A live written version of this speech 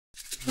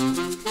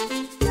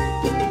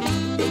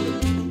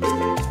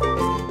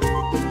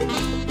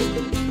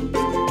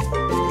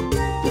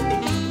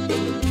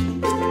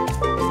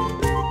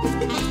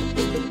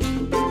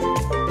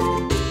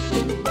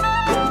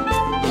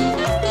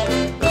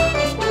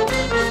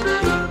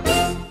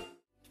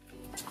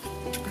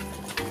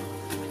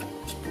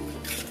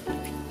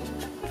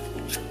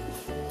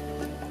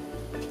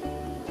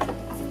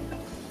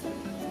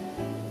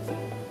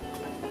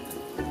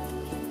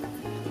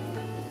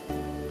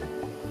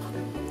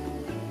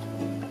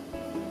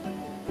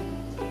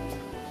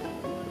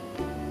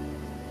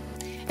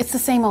It's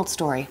the same old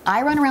story.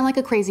 I run around like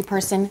a crazy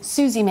person.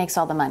 Susie makes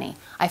all the money.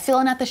 I fill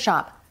in at the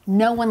shop.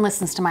 No one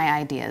listens to my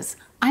ideas.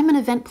 I'm an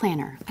event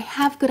planner. I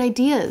have good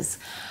ideas.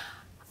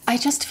 I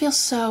just feel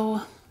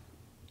so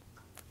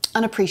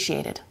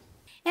unappreciated.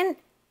 And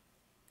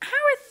how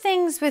are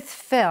things with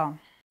Phil?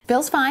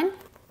 Phil's fine.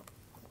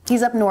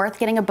 He's up north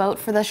getting a boat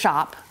for the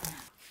shop.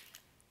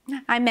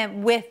 I meant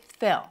with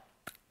Phil.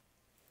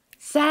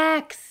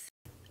 Sex.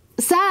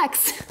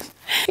 Sex!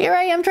 Here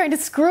I am trying to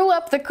screw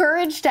up the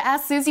courage to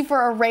ask Susie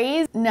for a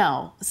raise.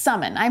 No,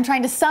 summon. I'm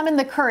trying to summon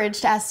the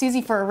courage to ask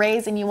Susie for a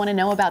raise, and you want to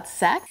know about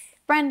sex?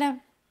 Brenda,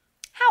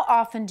 how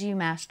often do you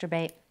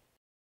masturbate?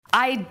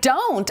 I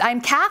don't.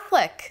 I'm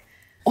Catholic.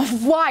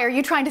 Why? Are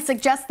you trying to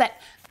suggest that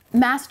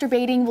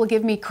masturbating will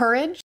give me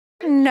courage?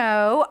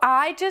 No,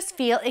 I just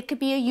feel it could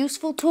be a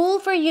useful tool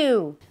for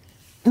you.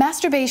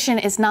 Masturbation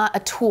is not a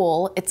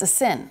tool, it's a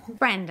sin.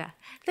 Brenda,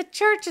 the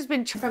church has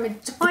been from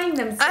enjoying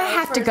themselves. I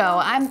have to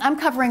go. I'm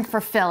covering for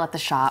Phil at the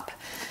shop.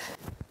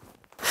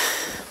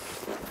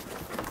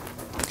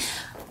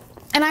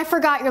 And I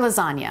forgot your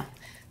lasagna.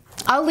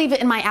 I'll leave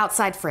it in my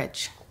outside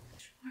fridge.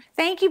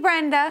 Thank you,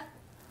 Brenda.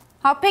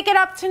 I'll pick it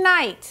up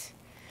tonight.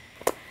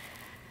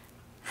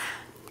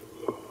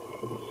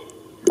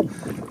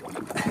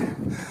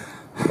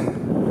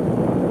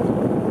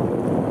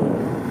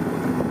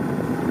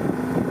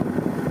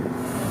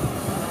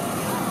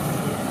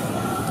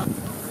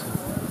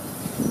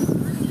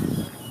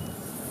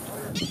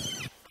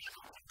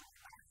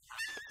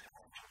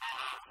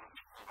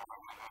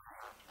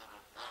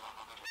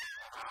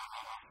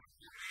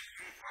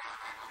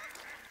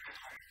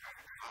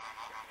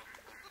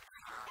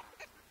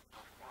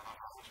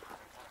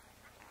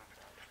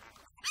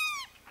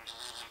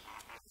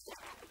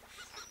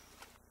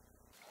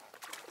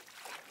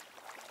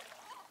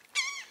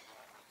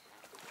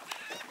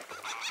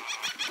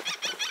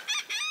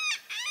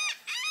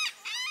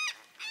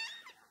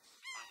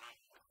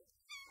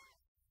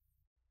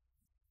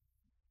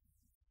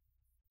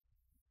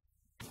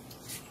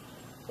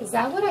 Is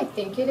that what I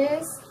think it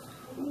is?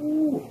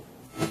 Ooh.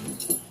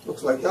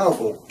 Looks like y'all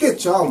gonna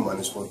get y'all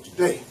money's worth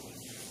today.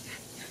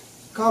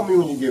 Call me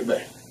when you get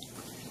back.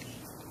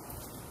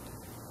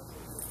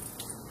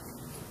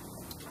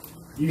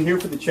 You here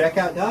for the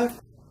checkout, Doc?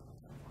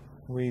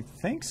 We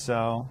think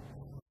so.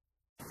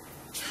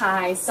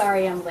 Hi,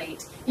 sorry I'm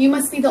late. You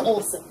must be the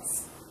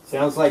Olsons.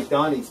 Sounds like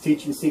Donnie's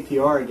teaching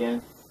CPR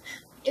again.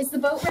 Is the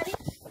boat ready?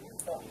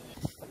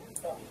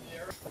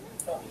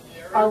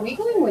 Are we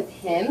going with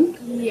him?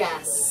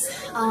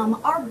 Yes.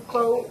 Our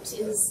boat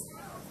is...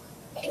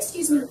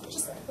 Excuse me,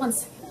 just one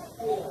second.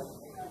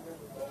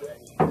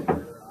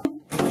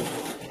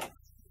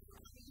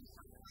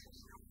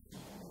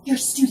 Your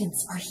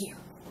students are here.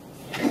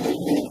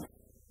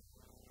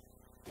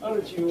 Why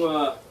don't you,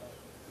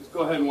 just go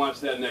ahead and watch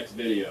that next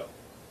video.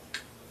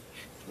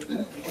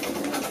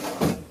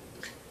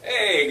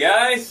 Hey,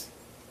 guys!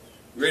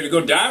 You ready to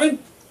go diving?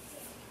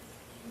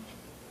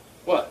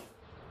 What?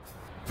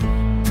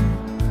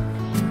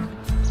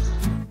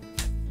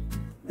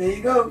 There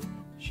you go.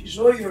 She's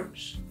all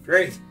yours.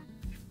 Great.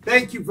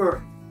 Thank you,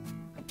 Bert.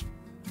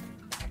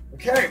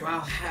 Okay,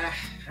 well,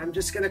 I'm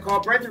just gonna call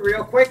Brenda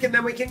real quick and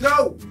then we can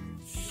go.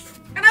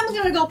 And I'm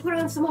gonna go put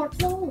on some more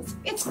clothes.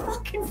 It's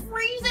fucking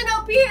freezing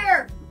up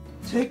here.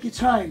 Take your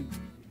time.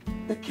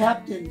 The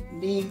captain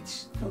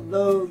needs to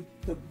load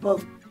the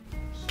boat.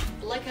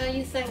 Like how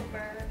you think,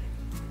 Bird.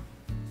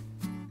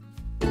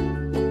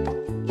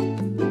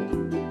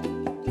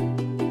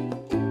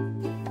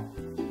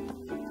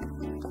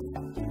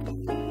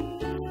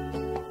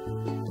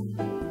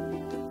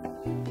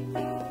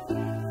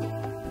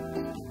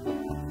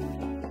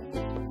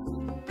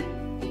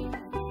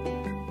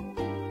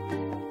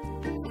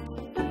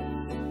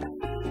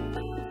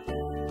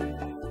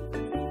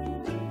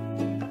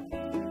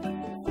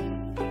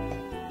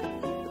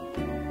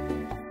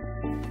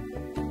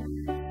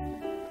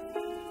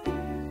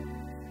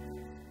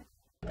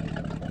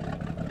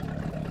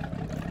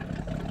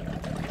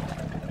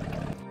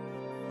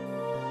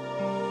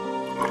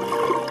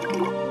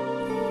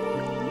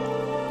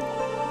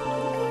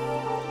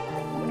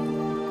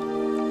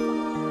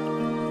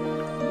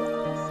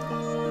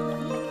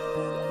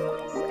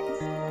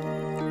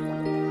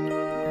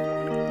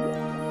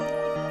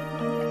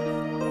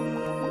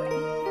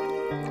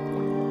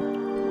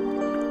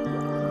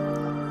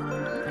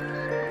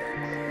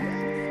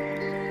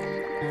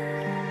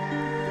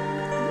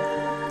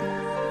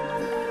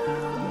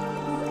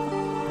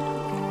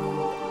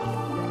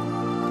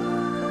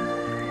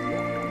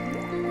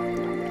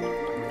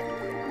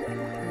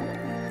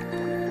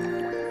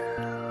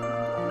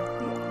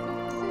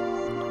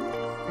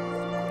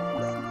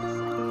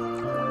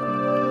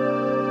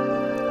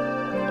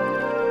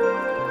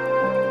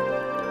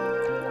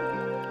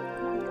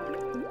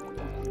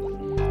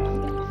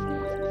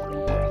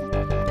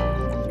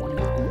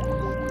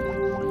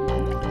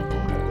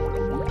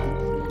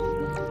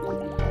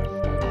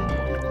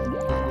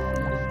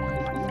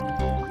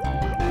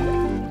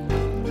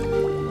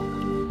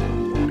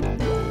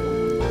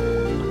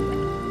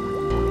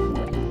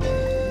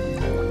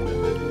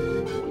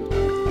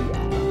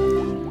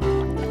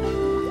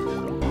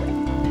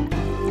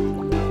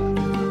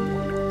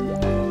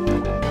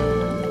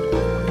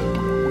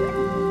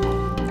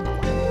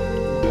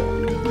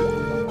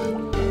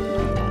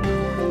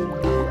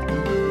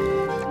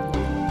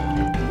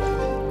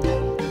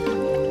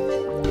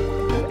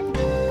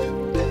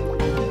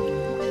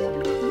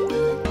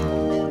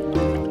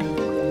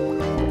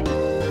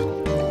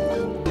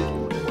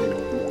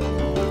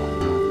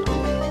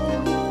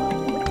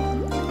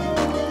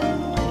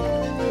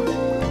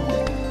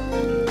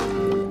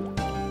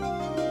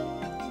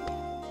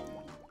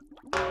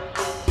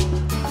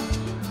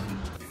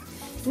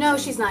 No,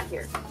 she's not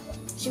here.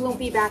 She won't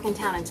be back in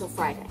town until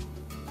Friday.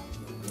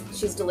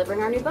 She's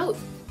delivering our new boat.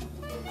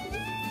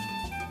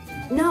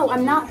 No,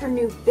 I'm not her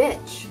new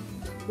bitch.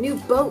 New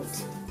boat.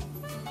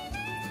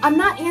 I'm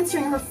not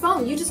answering her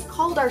phone. You just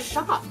called our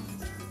shop.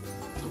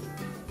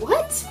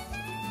 What?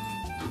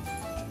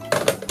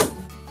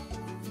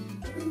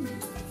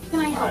 Can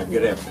I help you?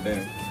 Good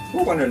afternoon.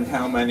 We're wondering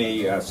how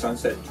many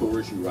sunset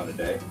tours you run a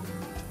day.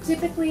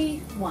 Typically,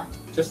 one.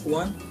 Just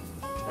one?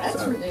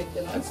 That's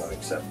ridiculous. That's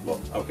unacceptable.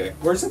 Okay.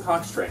 Where's the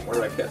cox train?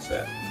 Where did I catch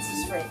that?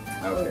 This is right.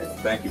 Okay.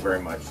 Thank you very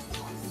much.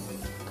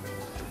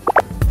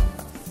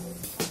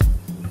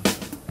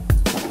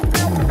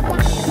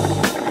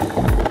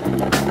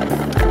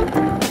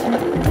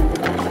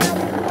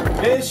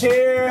 Fish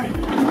here.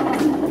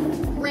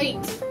 Great.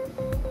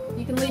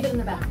 You can leave it in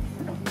the back.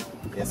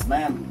 Yes,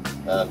 ma'am.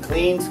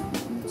 Cleaned,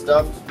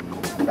 stuffed,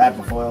 wrapped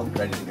in foil,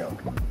 ready to go.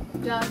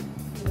 Doug,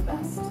 you're the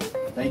best.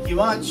 Thank you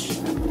much.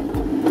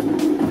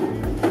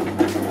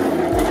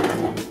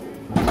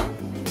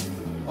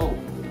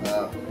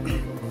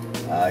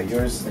 Oh,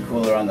 yours is the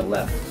cooler on the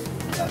left.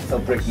 Tell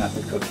Brick not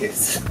to cook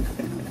his.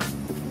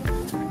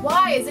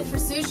 Why? Is it for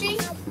sushi?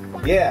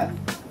 Yeah,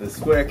 the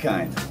square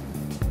kind.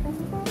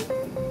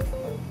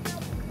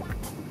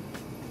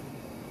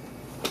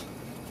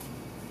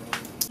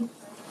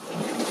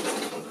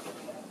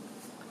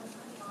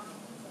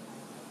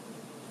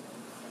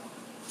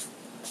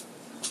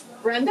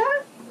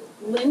 Brenda?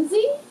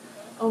 Lindsay?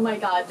 Oh my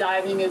god,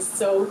 diving is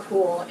so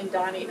cool, and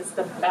Donnie is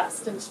the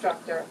best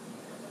instructor.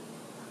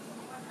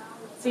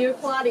 See you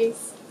at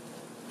Pilates.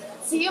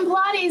 See you in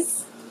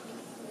Pilates.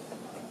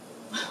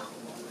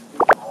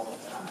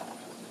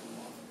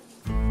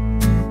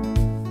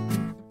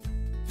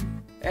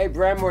 Hey,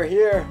 Brem, we're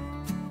here.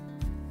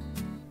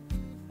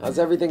 How's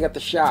everything at the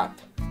shop?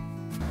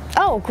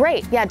 Oh,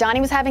 great. Yeah,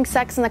 Donnie was having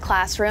sex in the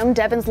classroom,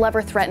 Devin's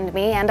lover threatened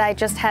me, and I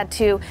just had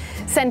to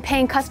send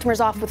paying customers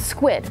off with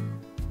squid.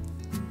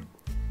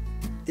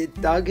 Did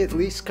Doug at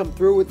least come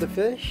through with the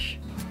fish?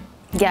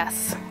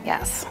 Yes,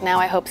 yes. Now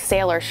I hope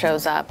Sailor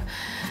shows up.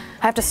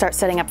 I have to start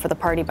setting up for the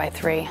party by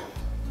 3.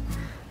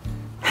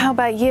 How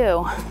about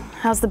you?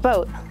 How's the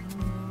boat?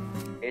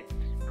 It's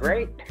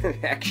great,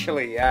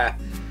 actually.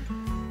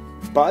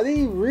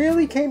 Buddy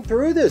really came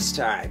through this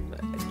time.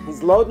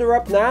 He's loading her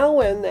up now,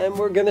 and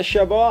we're gonna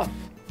shove off.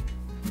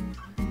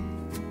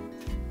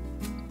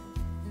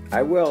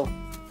 I will.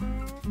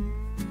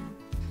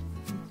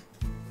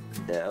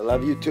 Yeah, I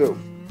love you too.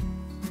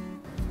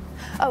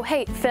 Oh,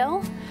 hey,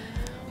 Phil?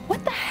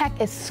 What the heck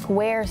is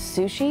square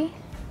sushi?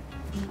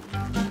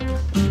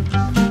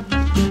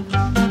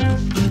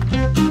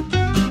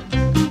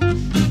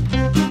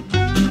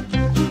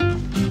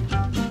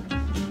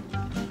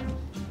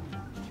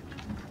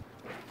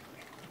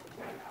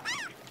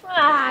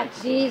 Ah,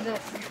 Jesus.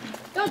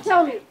 Don't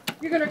tell me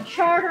you're going to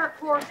chart our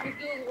course with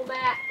Google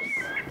Maps.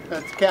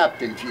 That's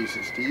Captain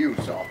Jesus to you,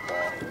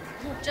 softball.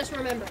 Just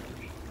remember,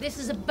 this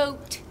is a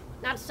boat,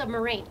 not a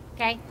submarine,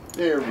 okay?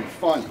 Very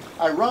funny.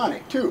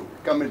 Ironic, too,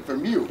 coming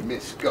from you,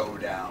 Miss Go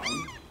Down.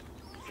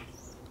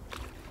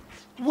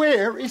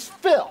 Where is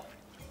Phil?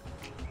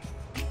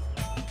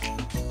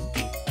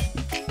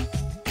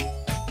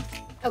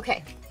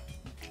 Okay,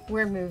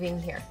 we're moving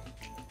here.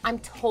 I'm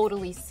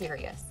totally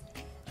serious.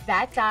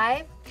 That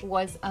dive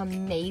was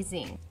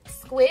amazing.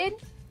 Squid,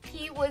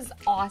 he was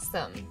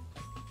awesome.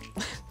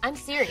 I'm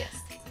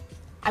serious.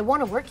 I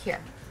want to work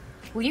here.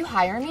 Will you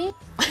hire me?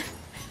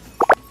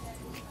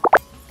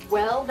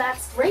 Well,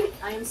 that's great.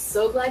 I am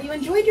so glad you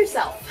enjoyed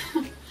yourself.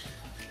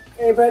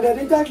 Hey, Brenda,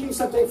 did Doug leave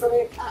something for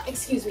me?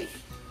 Excuse me.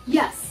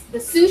 Yes, the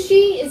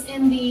sushi is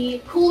in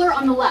the cooler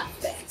on the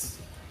left.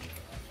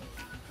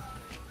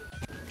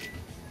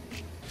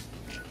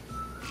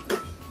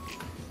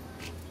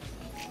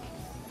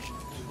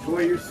 Enjoy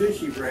your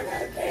sushi,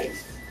 Brett.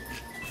 Thanks.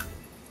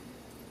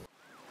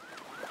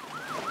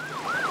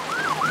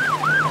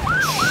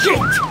 Shit!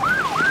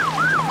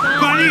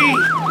 Buddy!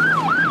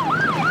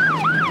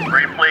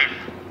 Green Fleet,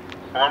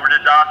 pull over to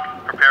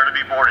dock, prepare to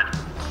be boarded.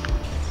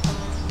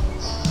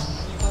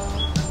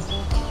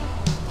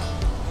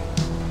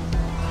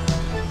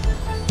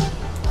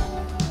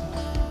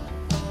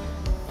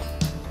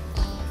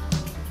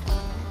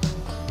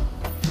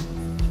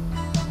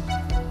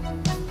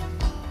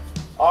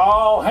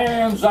 All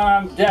hands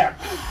on deck.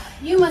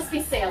 You must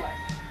be Sailor.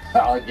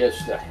 Well, I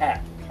guess the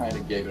hat kind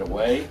of gave it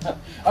away.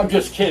 I'm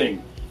just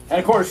kidding. And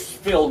of course,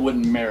 Phil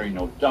wouldn't marry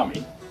no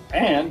dummy.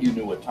 And you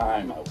knew what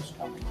time I was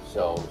coming.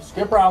 So,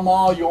 Skipper, I'm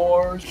all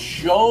yours.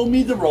 Show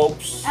me the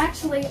ropes.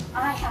 Actually,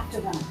 I have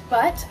to run.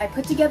 But I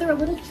put together a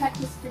little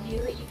checklist for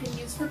you that you can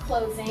use for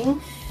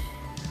closing.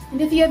 And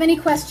if you have any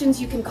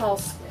questions, you can call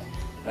Squid.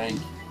 Thank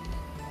you.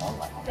 All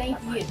right.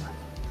 Thank you.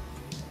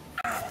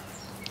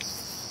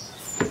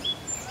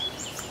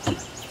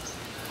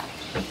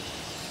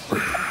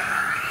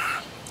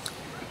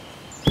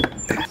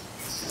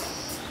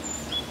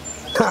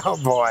 Oh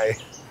boy.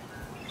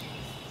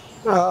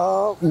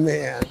 Oh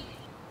man.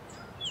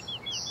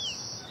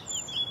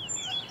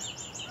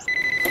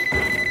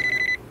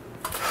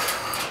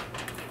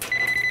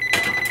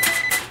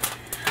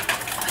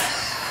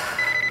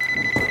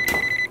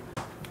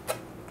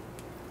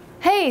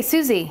 Hey,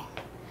 Susie.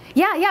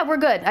 Yeah, we're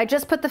good. I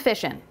just put the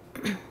fish in.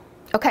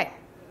 Okay.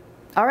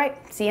 All right,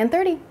 see you in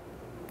 30.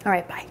 All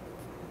right, bye.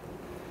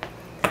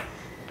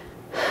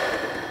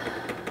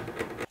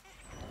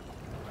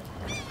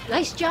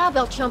 Nice job,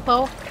 El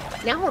Chumpo.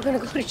 Now we're gonna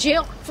go to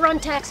jail for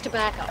untaxed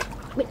tobacco.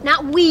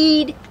 Not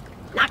weed,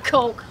 not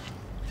coke,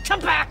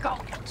 tobacco.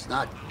 It's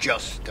not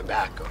just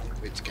tobacco.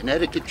 It's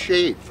Connecticut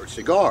shade for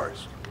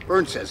cigars.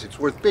 Byrne says it's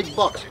worth big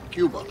bucks in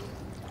Cuba.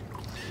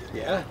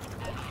 Yeah?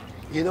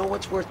 You know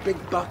what's worth big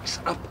bucks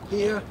up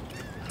here?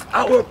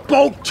 Our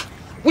boat,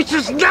 which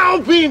is now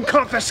being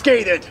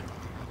confiscated!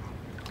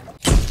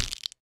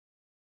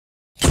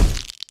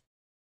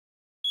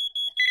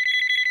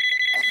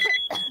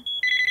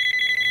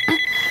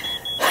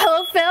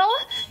 Hello, Phil?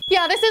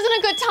 Yeah, this isn't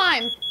a good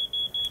time.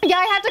 Yeah,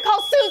 I have to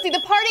call Susie. The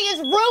party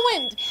is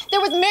ruined.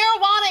 There was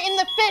marijuana in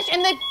the fish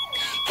and the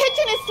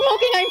kitchen is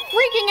smoking. I'm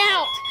freaking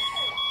out.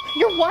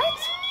 You're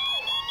what?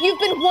 You've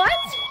been what?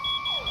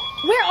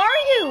 Where are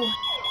you?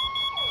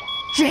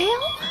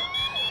 Jail?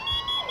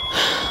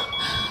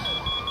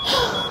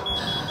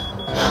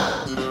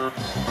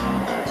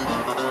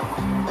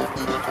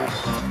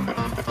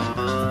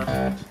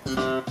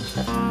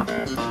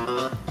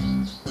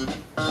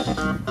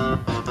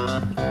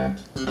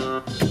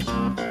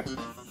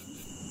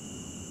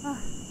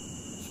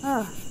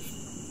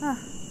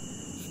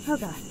 Oh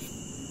God.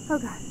 Oh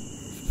God.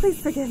 Please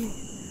forgive me.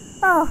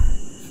 Oh.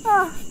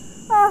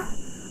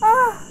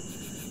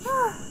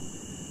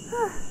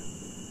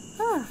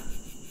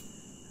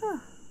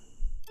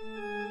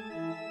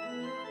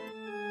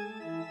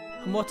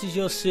 And what is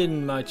your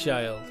sin, my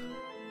child?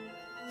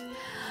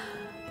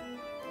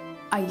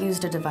 I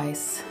used a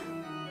device.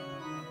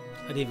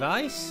 A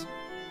device?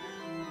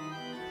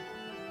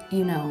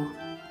 You know,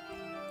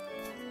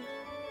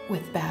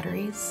 with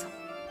batteries.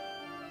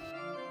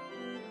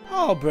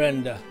 Oh,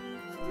 Brenda.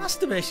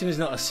 Masturbation is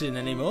not a sin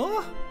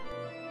anymore.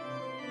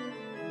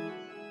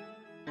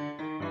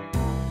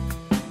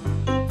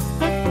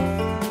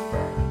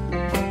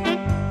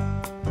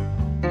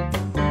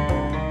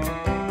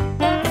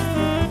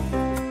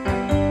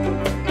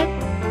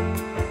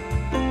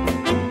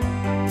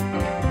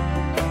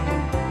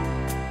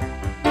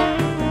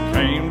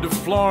 Came to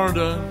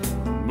Florida,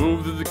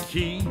 moved to the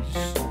Keys,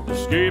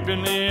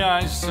 escaping the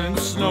ice and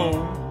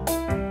snow.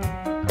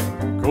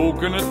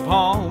 Coconut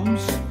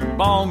palms,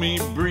 balmy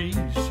breeze,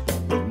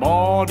 but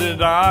more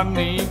did I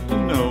need to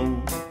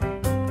know.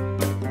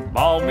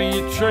 Bought me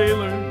a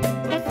trailer,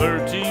 a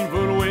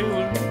 13-foot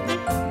whaler,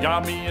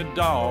 got me a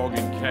dog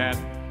and cat.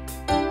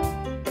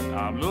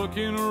 I'm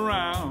looking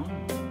around,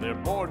 they're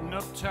boarding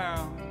up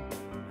town.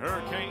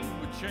 Hurricane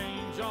would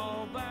change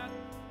all that.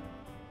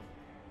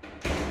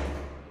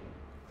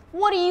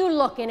 What are you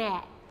looking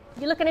at?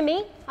 You looking at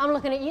me? I'm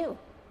looking at you.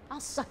 I'll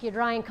suck you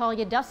dry and call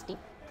you Dusty.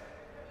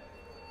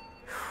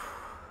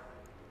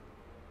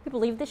 You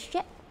believe this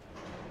shit?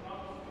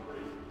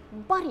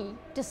 Buddy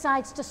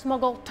decides to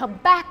smuggle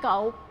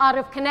tobacco out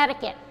of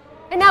Connecticut,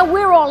 and now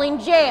we're all in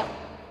jail.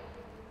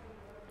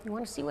 You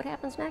want to see what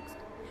happens next?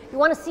 You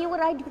want to see what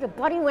I do to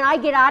Buddy when I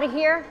get out of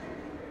here?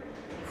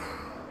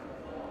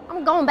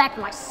 I'm going back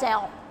to my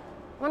cell.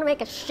 I'm going to make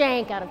a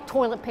shank out of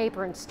toilet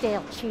paper and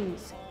stale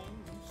cheese.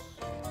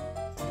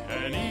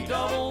 And he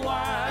double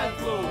wide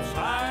floats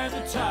high as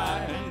the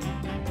tide.